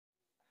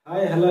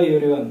Hi, hello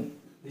everyone.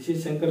 This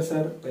is Shankar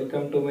sir.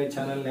 Welcome to my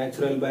channel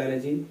Natural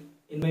Biology.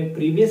 In my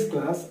previous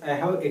class, I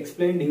have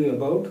explained you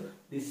about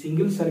the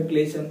single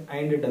circulation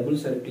and double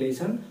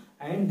circulation,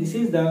 and this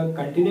is the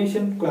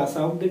continuation class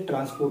of the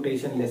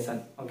transportation lesson.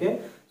 Okay,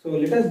 so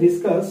let us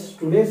discuss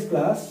today's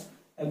class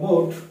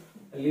about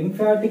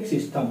lymphatic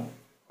system.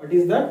 What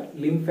is that?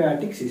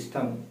 Lymphatic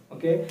system.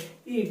 Okay,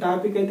 ఈ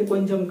topic అయితే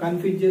కొంచెం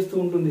confuse చేస్తూ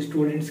ఉంటుంది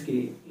స్టూడెంట్స్కి.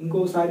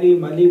 ఇంకోసారి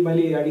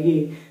మళ్ళీ అడిగి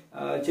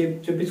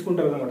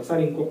చెప్పించుకుంటారు అనమాట.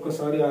 సార్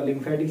ఇంకొకసారి ఆ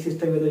లింఫాటిక్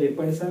సిస్టమ్ ఏదో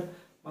చెప్పండి సార్,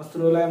 మస్తు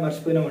రోజులా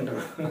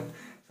మర్చిపోయినామంటారు.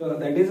 So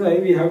that is why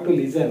we have to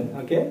listen.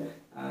 Okay,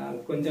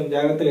 కొంచెం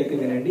జాగ్రత్తగా అయితే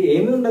వినండి.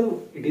 ఏమీ ఉండదు,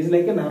 it is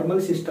like a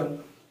normal system.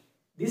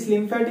 This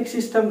lymphatic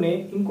సిస్టమ్ని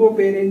ఇంకో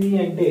పేరేంటి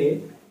అంటే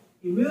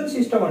ఇమ్యూన్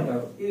సిస్టమ్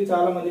అంటారు. ఇది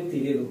చాలా మందికి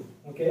తెలియదు.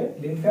 Okay,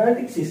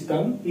 lymphatic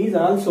system is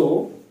also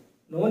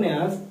known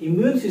as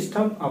immune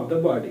system of the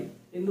body.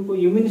 ఎందుకు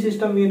immune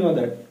system we know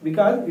that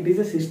because it is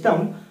a system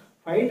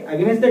fight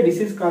against the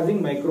disease causing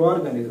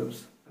microorganisms.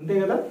 అంతే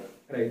కదా,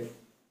 రైట్.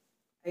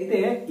 అయితే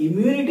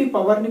immunity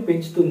power ని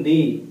పెంచుతుంది,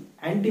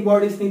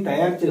 antibodies ని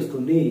తయారు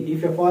చేస్తుంది.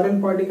 If a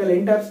foreign particle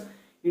enters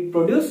it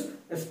produce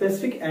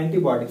specific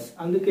antibodies.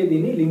 అందుకే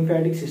దీన్ని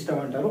లింఫాటిక్ సిస్టమ్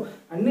అంటారు.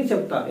 అన్ని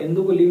చెప్తా,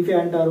 ఎందుకు లింఫే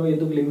అంటారు,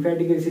 ఎందుకు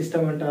లింఫాటిక్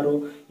సిస్టమ్ అంటారు,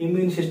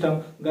 ఇమ్యూన్ సిస్టమ్.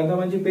 గంత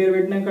మంచి పేరు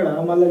పెట్టినాక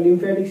మళ్ళీ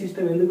లింఫాటిక్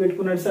సిస్టమ్ ఎందుకు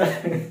పెట్టుకున్నాడు సార్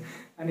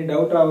అని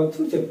డౌట్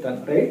రావచ్చు,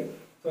 చెప్తాను. Right,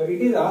 so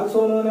it is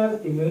also known as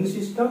immune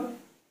system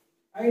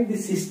and the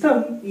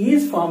system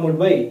is formed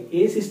by,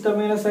 A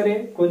system అయినా సరే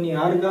కొన్ని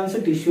ఆర్గాన్స్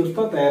టిష్యూస్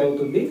తో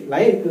తయారవుతుంది.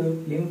 లైక్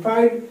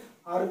లింఫాయిడ్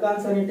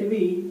ఆర్గాన్స్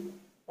అనేటివి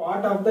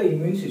part of the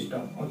immune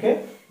system. Okay,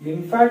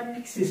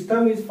 lymphatic system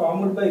is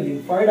formed by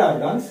lymphoid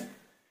organs.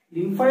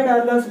 Lymphoid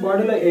organs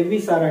body lo evi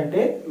sir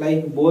ante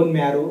like bone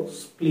marrow,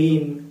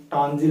 spleen,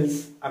 tonsils,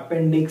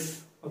 appendix.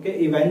 Okay,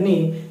 ivanni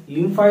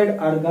lymphoid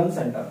organs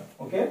antaru.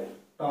 Okay,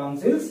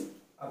 tonsils,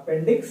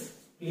 appendix,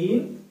 spleen,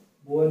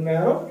 bone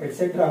marrow,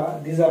 etc.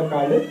 These are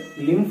called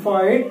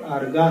lymphoid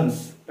organs,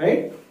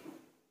 right?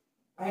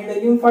 And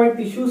lymphoid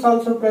tissues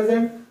also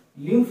present,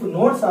 lymph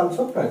nodes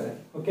also present.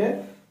 Okay,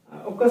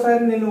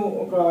 ఒక్కసారి నేను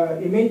ఒక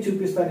image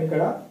చూపిస్తాను.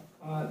 ఇక్కడ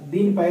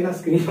దీనిపైన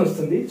screen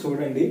వస్తుంది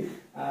చూడండి.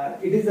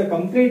 It is the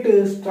complete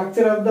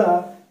structure of the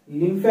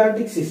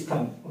lymphatic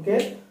system. Okay,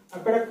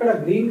 అక్కడక్కడ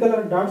green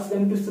colour dots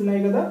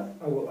కనిపిస్తున్నాయి కదా,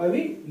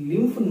 అవి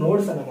లింఫ్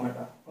నోడ్స్ అన్నమాట.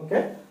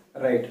 Okay,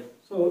 right.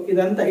 సో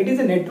ఇదంతా it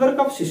is a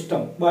network of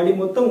system. Body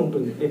మొత్తం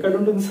ఉంటుంది. ఎక్కడ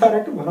ఉంటుంది సార్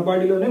అంటే మన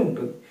బాడీలోనే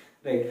ఉంటుంది.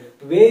 Right,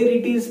 wear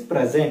it is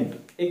present,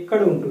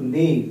 ఎక్కడ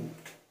ఉంటుంది?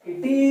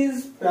 It is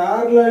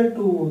parallel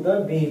to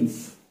the veins.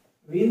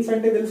 Veins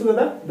అంటే తెలుసు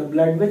కదా, the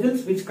blood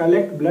vessels which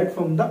collect blood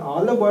from the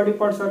all the body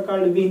parts are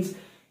called veins.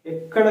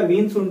 ఎక్కడ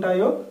వీన్స్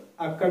ఉంటాయో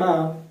అక్కడ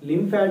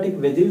లింఫాటిక్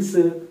వెజిల్స్,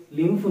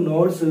 లింఫ్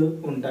నోడ్స్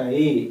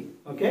ఉంటాయి.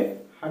 Okay,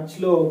 huts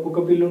లో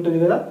కుక్కపిల్లి ఉంటుంది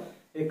కదా,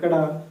 ఎక్కడ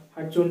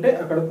హట్స్ ఉంటే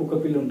అక్కడ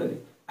కుక్కపిల్లి ఉంటుంది.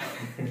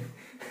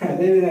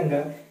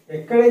 అదేవిధంగా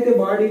ఎక్కడైతే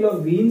బాడీలో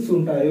వీన్స్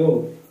ఉంటాయో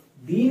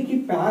దీనికి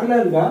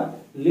ప్యారలల్ గా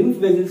లింఫ్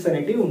వెజిల్స్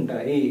అనేటివి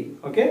ఉంటాయి.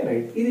 Okay,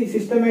 right. ఇది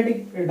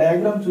సిస్టమేటిక్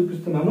డయాగ్రామ్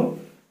చూపిస్తున్నాను.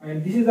 And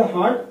this is the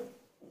heart.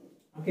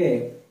 Okay,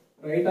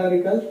 right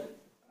ఆరికల్,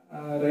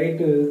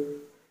 right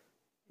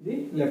ఇది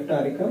left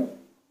ఆరికల్,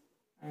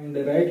 and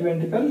right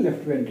ventricle,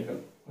 left ventricle.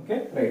 Okay,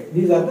 right.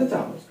 These are the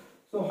chambers.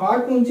 So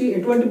heart నుంచి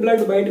ఎటువంటి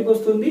బ్లడ్ బయటకు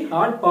వస్తుంది?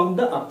 Heart pump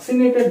the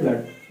oxygenated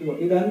blood.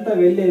 ఇదంతా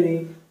వెళ్ళేది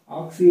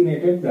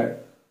oxygenated blood.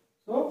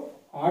 So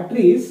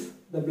arteries,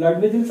 the blood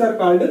vessels are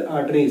called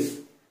arteries.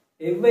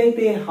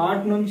 ఏవైతే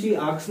heart నుంచి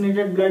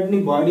oxygenated blood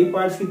ని body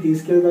parts కి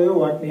తీసుకెళ్తాయో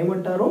వాటిని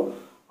ఏమంటారు?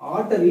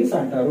 ఆర్టరీస్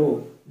అంటారు.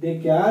 They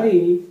carry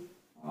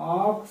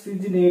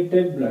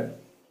oxygenated blood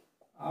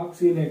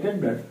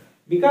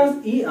because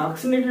ఈ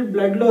ఆక్సిజనేటెడ్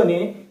బ్లడ్ లోనే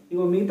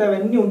ఇగో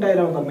మిగతావన్నీ ఉంటాయి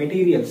అన్నమాట.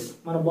 మెటీరియల్స్,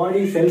 మన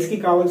బాడీ సెల్స్ కి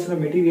కావాల్సిన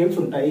మెటీరియల్స్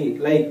ఉంటాయి.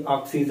 Like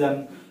oxygen,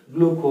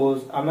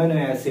 glucose, amino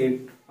acid.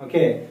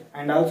 Okay,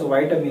 and also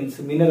vitamins,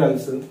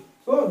 minerals.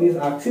 So this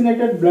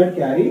oxygenated blood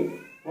carry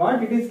what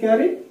it is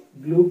carry?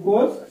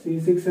 Glucose,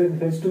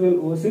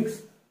 C6H12O6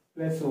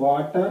 plus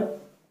water,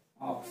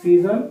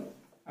 oxygen,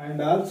 and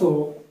also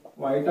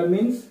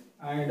vitamins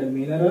and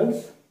minerals.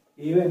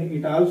 Even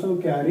it also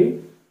carry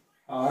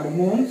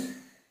hormones.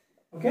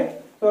 Okay,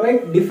 so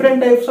right, different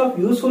types of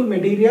useful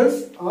materials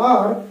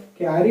are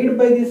carried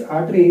by these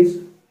arteries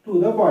to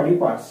the body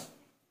parts.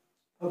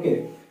 Okay,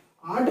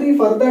 artery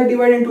further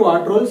divide into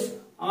arterioles,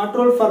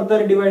 arteriole further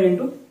divide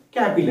into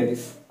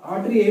capillaries.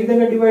 Artery ఏ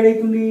విధంగా divide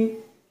అవుతుంది?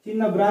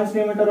 చిన్న branch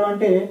ఏమంటారు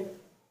అంటే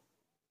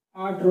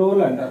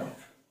ఆర్టరోల్ అంటారు.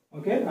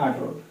 Okay,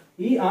 ఆర్టరోల్.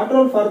 ఈ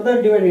ఆర్టరోల్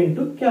further divide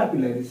into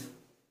capillaries.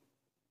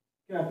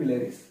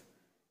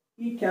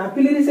 ఈ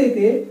capillaries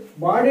అయితే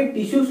body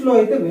tissues లో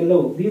అయితే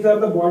వెళ్ళవు. These are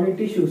the body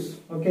tissues.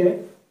 Okay,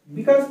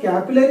 because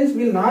capillaries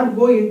will not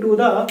go into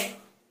the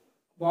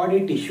body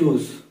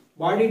tissues.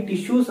 Body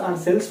tissues are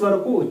cells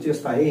వరకు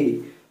వచ్చేస్తాయి.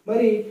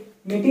 మరి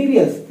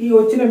మెటీరియల్స్, ఈ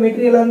వచ్చిన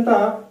మెటీరియల్ అంతా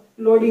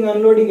లోడింగ్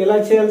అన్లోడింగ్ ఎలా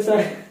చేయాలి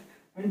సార్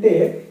అంటే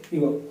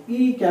ఇగో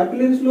ఈ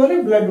క్యాపిలరీస్ లోనే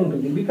బ్లడ్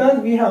ఉంటుంది. Because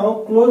we have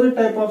closed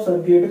type of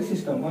circulatory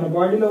system. మన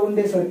బాడీలో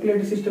ఉండే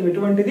సర్క్యులేటరీ సిస్టమ్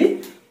ఎటువంటిది?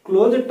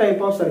 Closed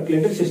type of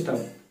circulatory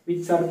system.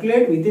 which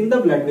circulate within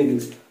the blood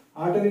vessels.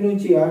 Artery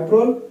నుంచి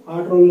ఆర్ట్రోల్,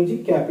 ఆర్ట్రోల్ నుంచి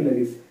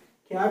క్యాపిలరీస్.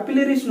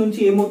 క్యాపిలరీస్ నుంచి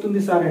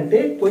ఏమవుతుంది సార్ అంటే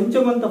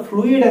కొంచెమంత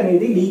ఫ్లూయిడ్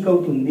అనేది లీక్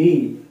అవుతుంది.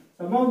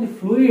 Some of the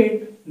fluid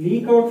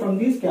leak out from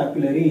these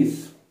capillaries.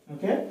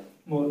 Okay,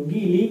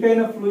 ఈ లీక్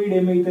అయిన ఫ్లూయిడ్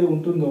ఏమైతే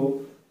ఉంటుందో,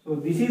 so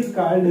this is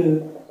called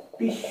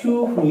tissue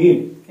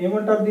fluid.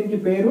 ఏమంటారు దీనికి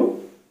పేరు?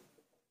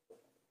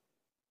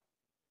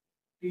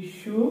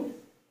 Tissue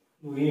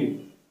fluid.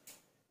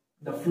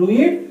 The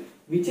fluid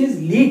which is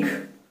leak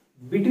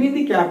between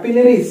the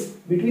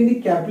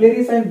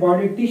capillaries and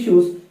body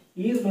tissues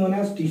is known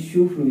as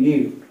tissue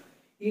fluid.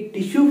 ఈ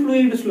tissue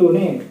fluids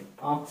లోనే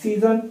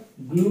oxygen,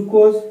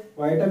 glucose,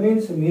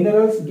 vitamins,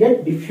 minerals get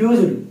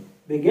diffused.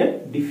 They get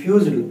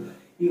diffused.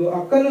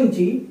 అక్కడ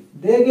నుంచి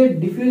they get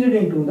diffused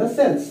into the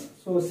cells.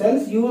 So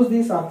cells use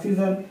this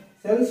oxygen,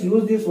 cells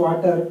use this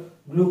water,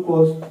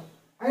 glucose,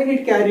 and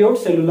it carry out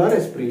cellular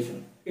respiration.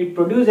 It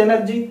produce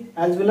energy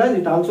as well as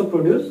it also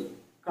produce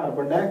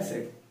carbon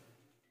dioxide.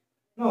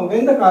 Now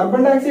when the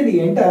carbon dioxide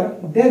enter,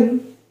 then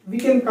we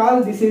can call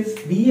this is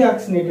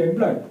deoxygenated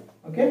blood.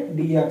 Okay,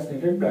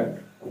 deoxygenated blood.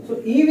 So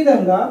ఈ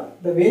విధంగా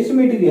the waste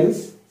materials,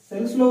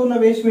 cells లో ఉన్న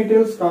waste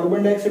materials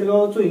carbon dioxide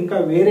కావచ్చు, ఇంకా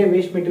వేరే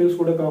waste materials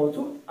కూడా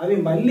కావచ్చు, అవి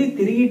మళ్ళీ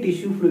తిరిగి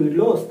టిష్యూ ఫ్లూయిడ్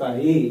లో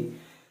వస్తాయి.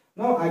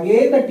 Now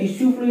again the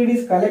tissue fluid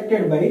is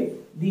collected by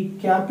the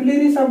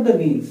capillaries of the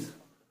veins.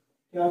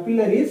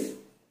 Capillaries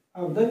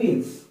of the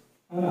veins.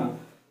 అవునా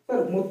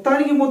సార్?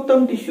 మొత్తానికి మొత్తం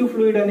టిష్యూ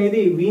ఫ్లూయిడ్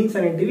అనేది వీన్స్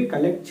అనేటివి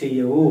కలెక్ట్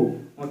చేయవు.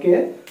 Okay,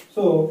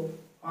 so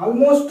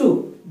almost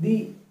the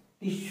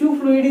tissue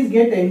fluid is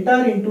get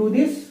enter into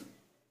this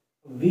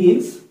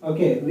veins.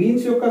 Okay,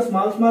 veins యొక్క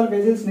small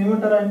vessels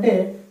ఏమంటారు అంటే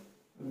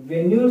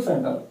venules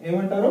అంటారు.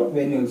 ఏమంటారు?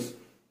 Venules.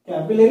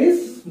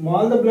 Capillaries,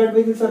 small the blood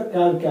vessels are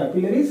called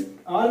capillaries.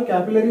 All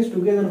capillaries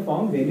together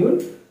form వెన్యూల్.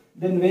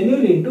 Then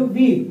వెన్యూల్ into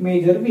Wien,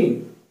 major Wien.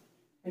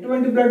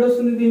 ఎటువంటి blood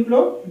వస్తుంది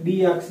దీంట్లో?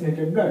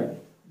 Deoxygenated blood.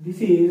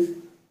 This is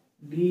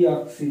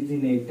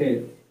deoxygenated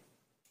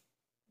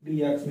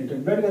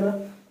blood కదా,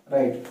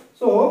 right.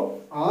 So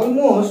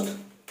almost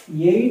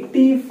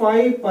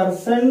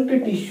 85%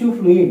 tissue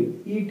fluid,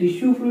 ఈ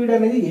tissue fluid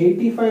అనేది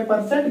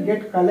 85%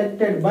 get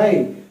collected by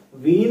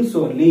veins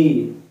only.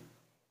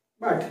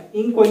 But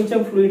ఇంకొంచెం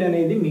fluid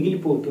అనేది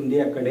మిగిలిపోతుంది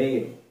అక్కడే.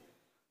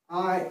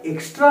 ఆ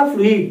ఎక్స్ట్రా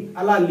ఫ్లూయిడ్,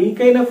 అలా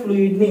లీక్ అయిన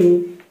ఫ్లూయిడ్ ని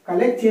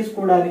కలెక్ట్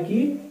చేసుకోవడానికి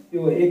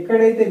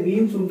ఎక్కడైతే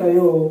వీన్స్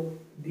ఉంటాయో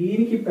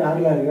దీనికి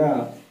ప్యారలల్ గా,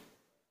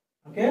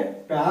 okay,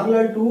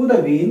 parallel to the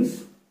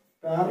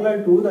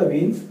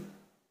veins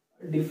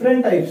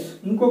different types,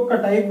 ఇంకొక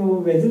టైప్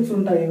వెజిల్స్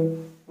ఉంటాయి,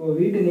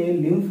 వీటిని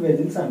లింఫ్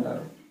వెజిల్స్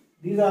అంటారు.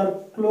 These are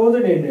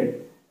closed ended.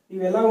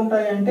 ఇవి ఎలా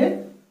ఉంటాయి అంటే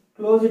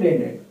closed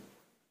ended.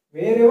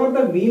 Wherever the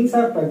veins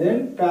are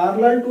present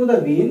parallel to the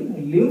vein,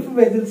 lymph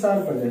vessels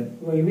are present.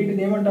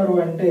 వీటిని ఏమంటారు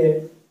అంటే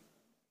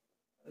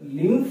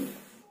లింఫ్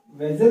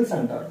వెజిల్స్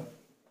అంటారు.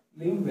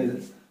 Lymph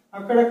vessels.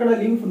 అక్కడక్కడ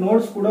లింఫ్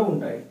నోడ్స్ కూడా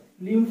ఉంటాయి,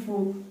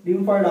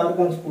 లింఫాయిడ్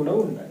ఆర్గన్స్ కూడా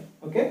ఉంటాయి.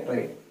 Okay,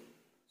 right.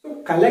 So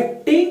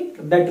collecting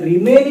that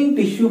remaining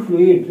tissue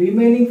fluid,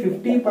 remaining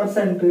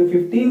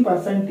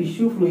 15%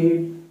 tissue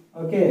fluid,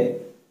 okay,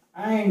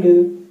 and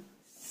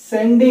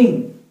sending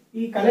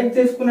ఈ కలెక్ట్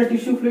చేసుకున్న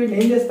టిష్యూ ఫ్లూయిడ్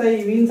ఏం చేస్తాయి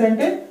ఈ వీన్స్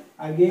అంటే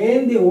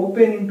again the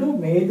open into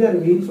major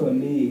veins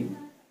only.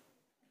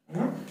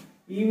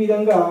 ఈ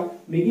విధంగా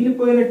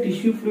మిగిలిపోయిన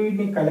టిష్యూ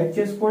ఫ్లూయిడ్ ని కలెక్ట్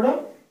చేసుకోవడం,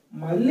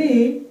 మళ్ళీ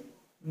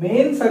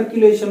మెయిన్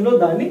సర్క్యులేషన్ లో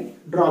దాన్ని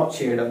డ్రాప్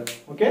చేయడం,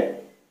 ఓకే,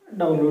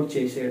 డౌన్లోడ్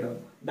చేసేయడం.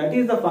 That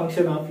is the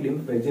function of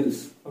lymph vessels.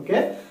 Okay,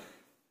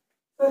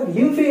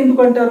 lymph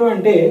ఎందుకు అంటారు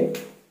అంటే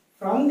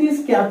from these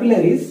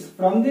capillaries,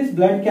 from these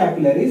blood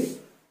capillaries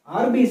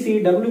RBC,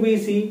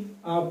 WBC,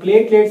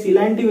 platelets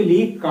ఇలాంటివి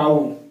లీక్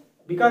కావు.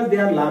 Because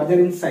they are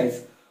larger in size.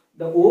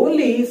 The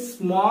only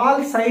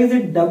small size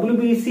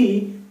WBC,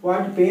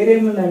 వాటి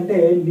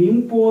పేరేమిటంటే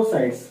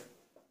lymphocytes.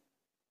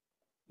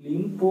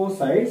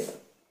 Lymphocytes,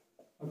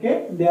 okay,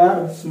 they are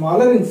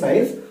smaller in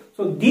size,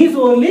 so these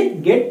only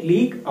get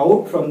leak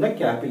out from the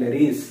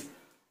capillaries.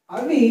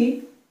 అవి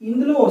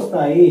ఇందులో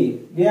వస్తాయి.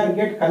 they are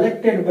get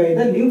collected by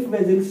the lymph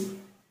vessels.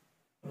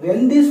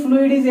 when this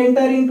fluid is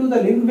entering to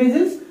the lymph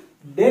vessels,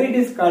 there it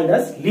is called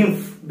as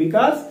lymph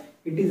because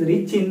it is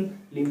rich in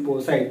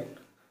lymphocyte.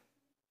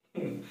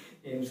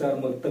 ఏం sir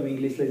మొత్తం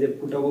English లో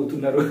చెప్పుకుంటా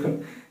పోతున్నారు,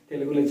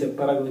 తెలుగులో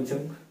చెప్పారా కొంచెం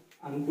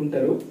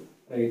అనుకుంటారు.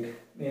 Right,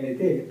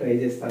 నేనైతే ట్రై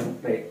చేస్తాను.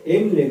 రైట్,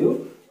 ఏం లేదు,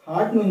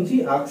 హార్ట్ నుంచి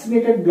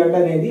ఆక్సిజనేటెడ్ బ్లడ్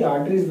అనేది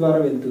ఆర్టరీస్ ద్వారా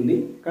వెళ్తుంది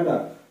కదా.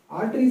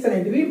 ఆర్టరీస్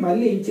అనేటివి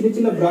మళ్ళీ చిన్న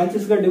చిన్న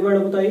బ్రాంచెస్ గా డివైడ్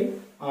అవుతాయి,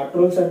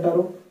 ఆర్ట్రోల్స్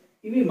అంటారు.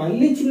 ఇవి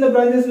మళ్ళీ చిన్న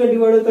బ్రాంచెస్ గా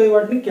డివైడ్ అవుతాయి,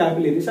 వాటిని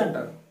క్యాపిలరీస్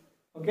అంటారు.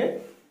 ఓకే,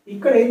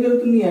 ఇక్కడ ఏం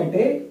జరుగుతుంది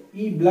అంటే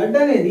ఈ బ్లడ్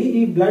అనేది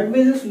ఈ బ్లడ్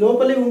వెజల్స్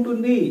లోపలే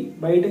ఉంటుంది,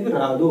 బయటకు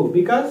రాదు.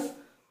 బికాస్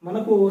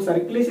మనకు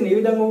సర్క్యులేషన్ ఏ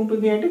విధంగా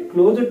ఉంటుంది అంటే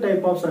closed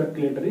type of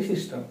circulatory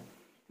system.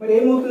 మరి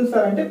ఏమవుతుంది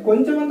సార్ అంటే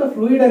కొంచెం అంత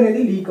ఫ్లూయిడ్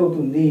అనేది లీక్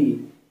అవుతుంది.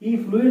 ఈ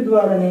ఫ్లూయిడ్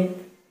ద్వారానే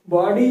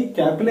బాడీ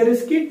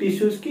క్యాపిలరీస్ కి,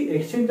 టిష్యూస్ కి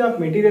ఎక్స్చేంజ్ ఆఫ్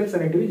మెటీరియల్స్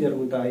అనేటివి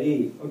జరుగుతాయి.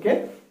 Okay,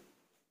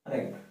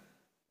 right.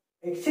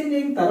 ఎక్స్చేంజ్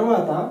అయిన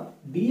తర్వాత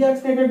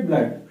డీఆక్సినేటెడ్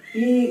బ్లడ్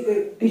ఈ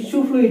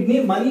టిష్యూ ఫ్లూయిడ్ ని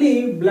మళ్ళీ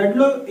బ్లడ్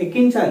లో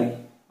ఎక్కించాలి.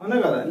 అవునా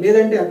కదా,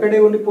 లేదంటే అక్కడే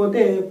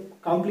ఉండిపోతే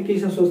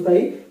కాంప్లికేషన్స్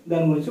వస్తాయి,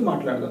 దాని గురించి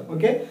మాట్లాడదాం.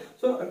 Okay,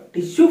 so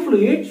tissue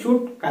fluid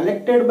should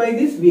collected by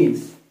this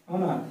veins.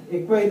 అవునా,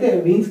 ఎక్కువైతే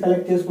వీన్స్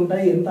కలెక్ట్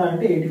చేసుకుంటాయి, ఎంత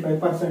అంటే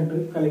 85%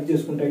 కలెక్ట్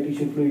చేసుకుంటాయి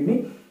టిష్యూ ఫ్లూయిడ్ని.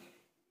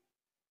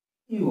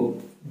 ఇవో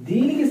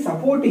దీనికి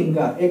సపోర్టింగ్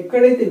గా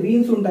ఎక్కడైతే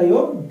వీన్స్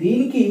ఉంటాయో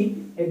దీనికి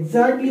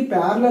ఎగ్జాక్ట్లీ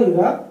ప్యారలల్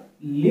గా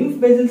లింఫ్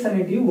వెజల్స్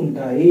అనేటివి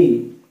ఉంటాయి.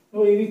 సో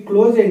ఇవి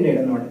క్లోజ్ ఎండెడ్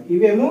అనమాట,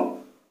 ఇవేమో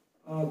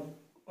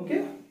ఓకే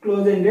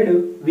క్లోజ్ ఎండెడ్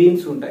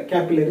వీన్స్ ఉంటాయి,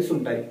 క్యాపిలరీస్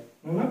ఉంటాయి.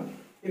 అవునా,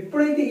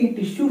 ఎప్పుడైతే ఈ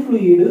టిష్యూ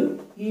ఫ్లూయిడ్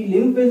ఈ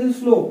లింఫ్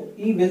వెజల్స్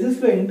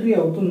లో ఎంట్రీ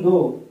అవుతుందో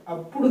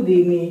అప్పుడు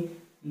దీన్ని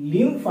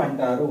లింఫ్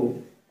అంటారు.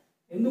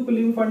 ఎందుకు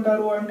లింఫ్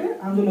అంటారు అంటే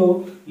అందులో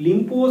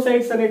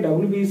లింపోసైట్స్ అనే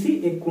WBC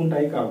ఎక్కువ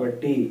ఉంటాయి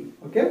కాబట్టి.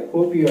 Okay,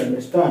 hope you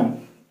understand.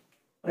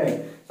 Right,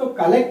 so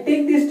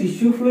collecting this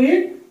tissue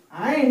fluid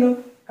and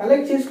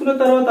collect చేసుకున్న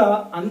తర్వాత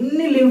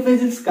అన్ని లింఫ్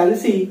వెజల్స్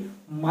కలిసి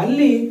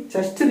మళ్ళీ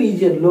చెస్ట్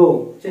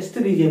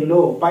రీజియన్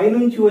లో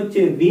పైనుంచి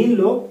వచ్చే వీన్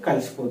లో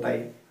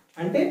కలిసిపోతాయి.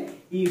 అంటే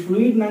ఈ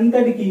ఫ్లూయిడ్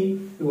అంతటికి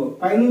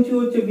పైనుంచి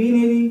వచ్చే వీన్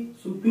ఏది,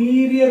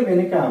 సుపీరియర్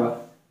వెనకాల.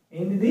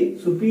 ఏంటిది,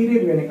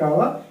 సుపీరియర్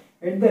వెనకాల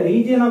at the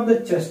region of the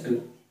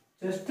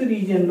chest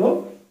region లో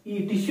ఈ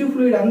టిష్యూ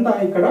ఫ్లూయిడ్ అంతా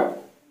ఇక్కడ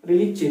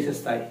రిలీజ్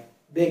చేసేస్తాయి.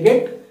 They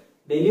get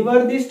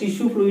deliver this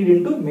tissue fluid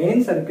into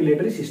main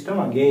circulatory system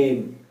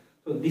again.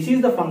 So this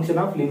is the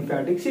function of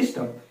lymphatic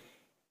system.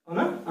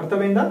 అవునా,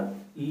 అర్థమైందా?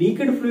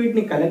 లీక్విడ్ ఫ్లూయిడ్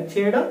ని collect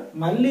చేయడం,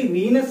 మళ్ళీ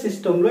వీనస్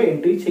సిస్టమ్ లో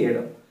ఎంట్రీ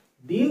చేయడం.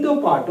 దీంతో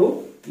పాటు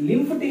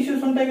లింఫ్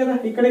టిష్యూస్ ఉంటాయి కదా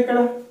ఇక్కడ.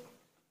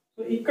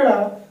 సో ఇక్కడ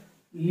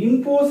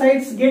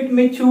లింపోసైట్స్ గెట్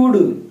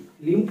మెచ్యూర్డ్.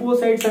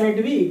 లింపోసైట్స్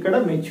అనేటివి ఇక్కడ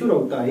మెచ్యూర్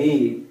అవుతాయి.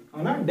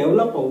 అవునా,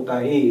 డెవలప్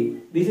అవుతాయి.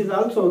 This is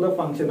also the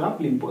function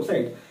of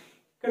lymphocytes.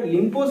 ఇక్కడ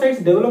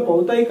లింపోసైట్స్ డెవలప్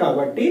అవుతాయి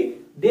కాబట్టి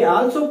they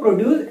also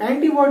produce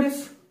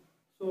antibodies.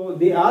 So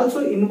they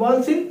also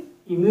involves in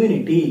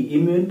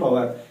immune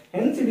power.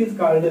 Hence it is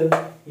called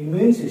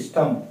immune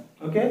system.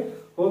 Okay,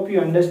 hope you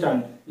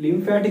understand.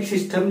 Lymphatic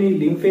system ని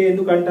లింఫే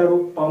ఎందుకు అంటారు,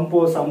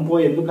 సంపో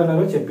ఎందుకు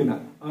అన్నారో చెప్పిన.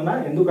 అవునా,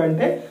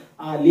 ఎందుకంటే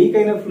ఆ లీక్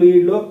అయిన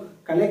ఫ్లూయిడ్ లో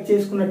కలెక్ట్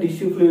చేసుకున్న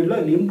టిష్యూ ఫ్లూయిడ్ లో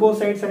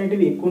లింపోసైట్స్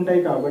అనేటివి ఎక్కువ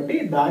ఉంటాయి కాబట్టి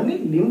దాన్ని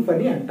లింఫ్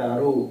అని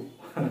అంటారు.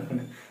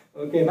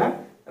 ఓకేనా,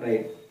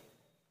 రైట్.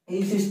 ఈ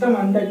సిస్టమ్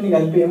అంతటిని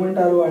కలిపి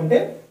ఏమంటారు అంటే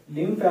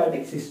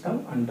లింఫాటిక్ సిస్టమ్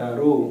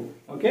అంటారు.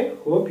 Okay,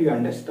 hope you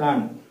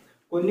understand.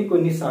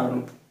 కొన్ని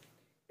సార్లు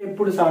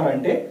ఎప్పుడు సార్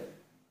అంటే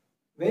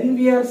when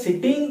we're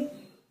sitting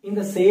in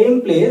the same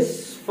place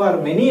for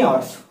many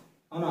hours.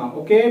 అవునా,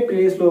 ఒకే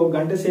ప్లేస్ లో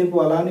గంట సేపు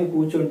అలానే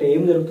కూర్చుంటే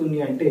ఏం జరుగుతుంది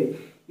అంటే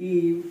ఈ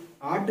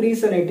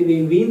ఆర్టరీస్ అనేటివి,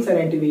 వీన్స్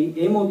అనేటివి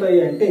ఏమవుతాయి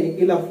అంటే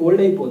ఇలా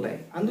ఫోల్డ్ అయిపోతాయి.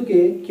 అందుకే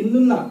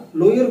కిందున్న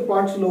లోయర్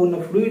పార్ట్స్ లో ఉన్న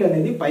ఫ్లూయిడ్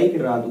అనేది పైకి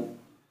రాదు.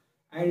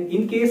 And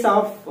in case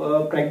of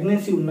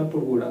pregnancy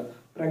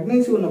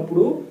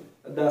ఉన్నప్పుడు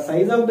the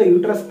size of the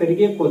uterus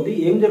పెరిగే కొద్దీ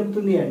ఏం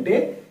జరుగుతుంది అంటే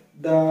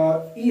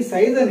ఈ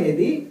సైజ్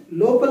అనేది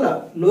లోపల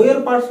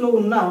లోయర్ పార్ట్స్ లో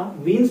ఉన్న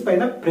వీన్స్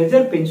పైన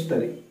ప్రెషర్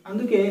పెంచుతుంది.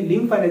 అందుకే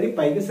లింఫ్ అనేది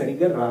పైకి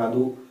సరిగ్గా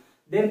రాదు.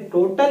 Then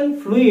total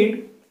fluid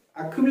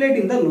accumulate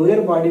in the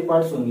lower body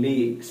parts only,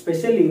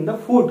 specially in the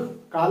foot.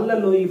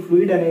 కాళ్ళలో ఈ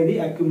ఫ్లూయిడ్ అనేది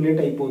అక్యుములేట్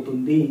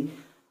అయిపోతుంది.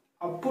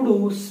 అప్పుడు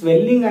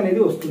స్వెల్లింగ్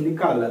అనేది వస్తుంది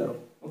కాళ్ళలో.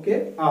 ఓకే,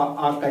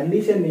 ఆ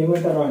కండిషన్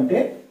ఏమంటారు అంటే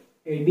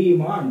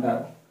ఎడీమా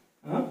అంటారు.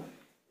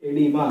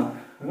 ఎడీమా,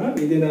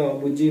 ఇది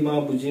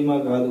బుజ్జిమా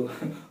కాదు.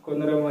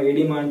 కొందరేమో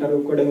ఎడీమా అంటారు,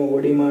 ఇంకోటేమో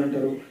ఓడిమా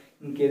అంటారు,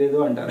 ఇంకేదేదో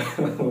అంటారు.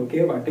 Okay,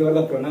 what ever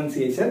the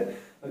pronunciation.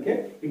 Okay,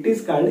 it is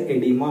called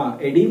edema.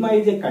 Edema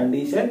is a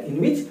condition in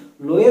which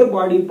lower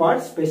body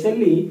parts,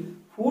 especially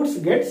foots,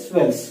 get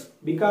swells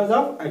because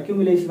of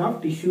accumulation of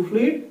tissue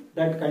fluid.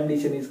 That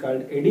condition is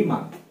called edema.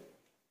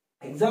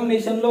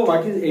 Examination lo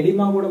what is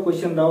edema kuda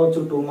question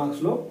raavochu 2 marks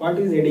lo. What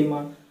is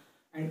edema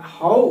and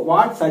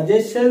what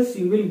suggestions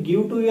you will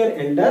give to your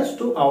elders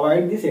to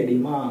avoid this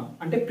edema?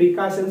 Ante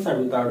precautions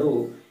adutadu.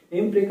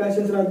 Em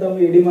precautions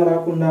raddam edema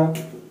raakunda?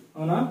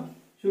 Avuna,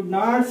 should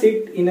not sit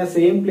in a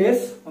same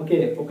place. Okay,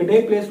 ఒకటే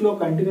place లో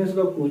continuous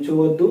గా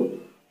కూర్చోవద్దు.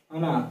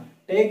 అవునా,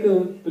 take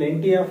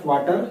plenty of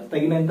water,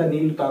 తగినంత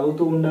నీళ్లు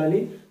తాగుతూ ఉండాలి.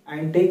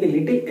 And take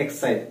little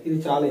exercise, ఇది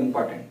చాలా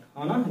ఇంపార్టెంట్.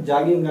 అవునా,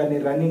 జాగింగ్ కానీ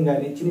రన్నింగ్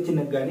కానీ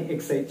చిన్న కానీ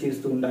ఎక్సర్సైజ్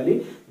చేస్తూ ఉండాలి.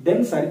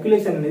 దెన్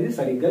సర్క్యులేషన్ అనేది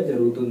సరిగ్గా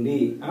జరుగుతుంది.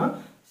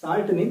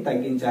 సాల్ట్ ని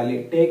తగ్గించాలి.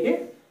 టేక్ ఏ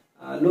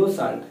లో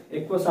సాల్ట్.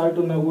 ఎక్కువ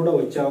సాల్ట్ ఉన్నా కూడా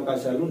వచ్చే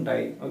అవకాశాలు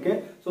ఉంటాయి. Okay,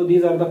 so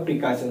these are the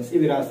precautions.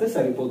 ఇవి రాస్తే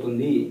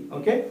సరిపోతుంది.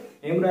 ఓకే,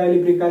 ఏం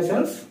రాయాలి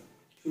precautions?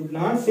 Should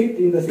not sit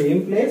in the same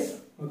place,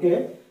 okay,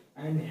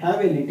 and have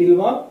a little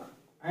walk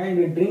and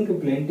drink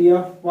plenty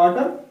of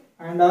water,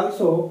 and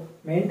also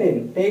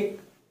take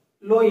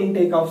low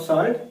intake of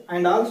salt,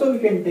 and also we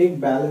can take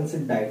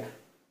balanced diet.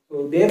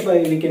 So thereby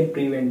we can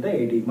prevent the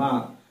edema.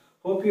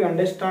 Hope you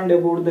understand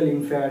about the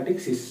lymphatic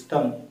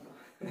system.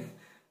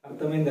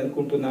 అర్థమైంది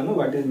అనుకుంటున్నాను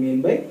what is mean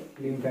by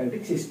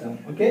lymphatic system.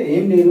 Okay,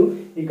 ఏం లేదు,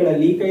 ఇక్కడ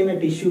leak అయిన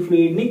tissue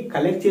fluid ని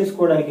collect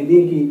చేసుకోవడానికి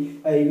దీనికి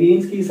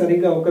veins కి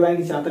సరిగ్గా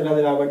ఒకదానికి చేత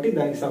కాదు కాబట్టి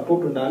దానికి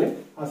సపోర్ట్ ఉండాలి.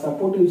 ఆ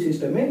సపోర్టివ్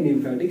సిస్టమే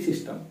లింఫాటిక్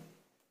సిస్టమ్.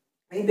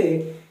 అయితే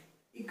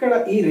ఇక్కడ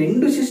ఈ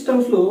రెండు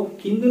సిస్టమ్స్ లో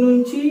కింద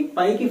నుంచి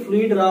పైకి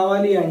ఫ్లూయిడ్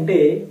రావాలి అంటే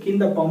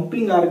కింద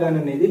పంపింగ్ ఆర్గాన్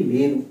అనేది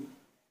లేదు.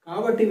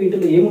 కాబట్టి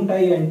వీటిలో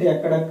ఏముంటాయి అంటే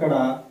అక్కడక్కడ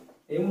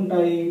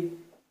ఏముంటాయి,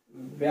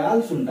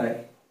 వాల్వ్స్ ఉంటాయి.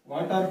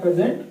 What are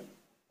present?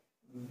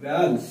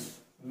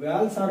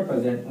 Valves are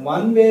present.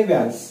 One way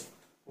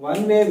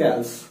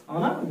valves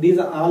అవునా. These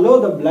allow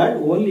the blood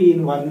only in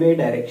one way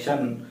direction.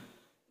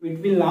 It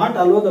will not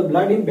allow the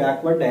blood in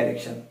backward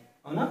direction.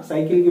 అవునా.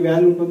 సైకిల్ కి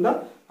వాల్వ్ ఉంటుందా,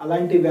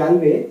 అలాంటి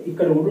వాల్వే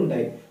ఇక్కడ కూడా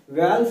ఉంటాయి.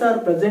 Valves are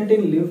present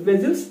in lymph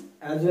vessels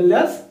as well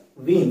as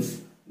veins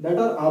that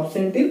are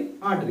absent in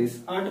arteries.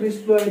 Arteries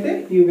లో అయితే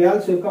ఈ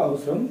వాల్వ్స్ యొక్క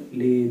అవసరం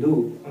లేదు.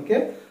 Okay,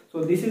 so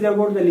this is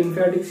about the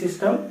lymphatic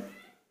system.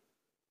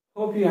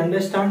 Hope you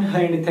understand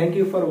and thank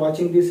you for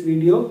watching this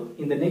video.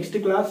 In the next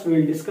class we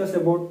will discuss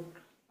about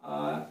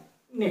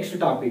next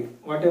topic,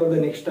 whatever the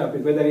next topic,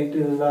 whether it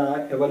is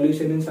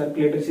evolution in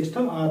circulatory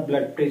system or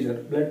blood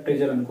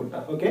pressure anukunta.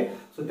 Okay,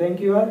 so thank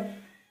you all.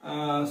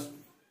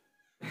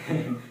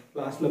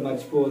 Class lo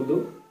marchipovoddu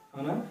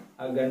avana,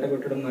 aa ganta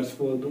kottadam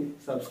marchipovoddu,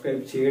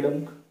 subscribe cheyadam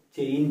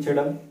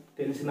cheyinchadam,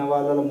 telisina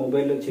vallala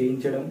mobile lo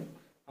cheyinchadam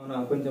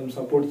avana, koncham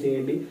support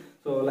cheyandi.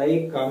 So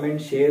like,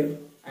 comment, share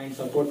and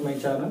support my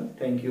channel.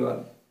 Thank you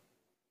all.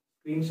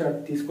 Screenshot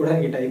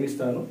తీసుకోవడానికి time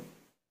ఇస్తాను.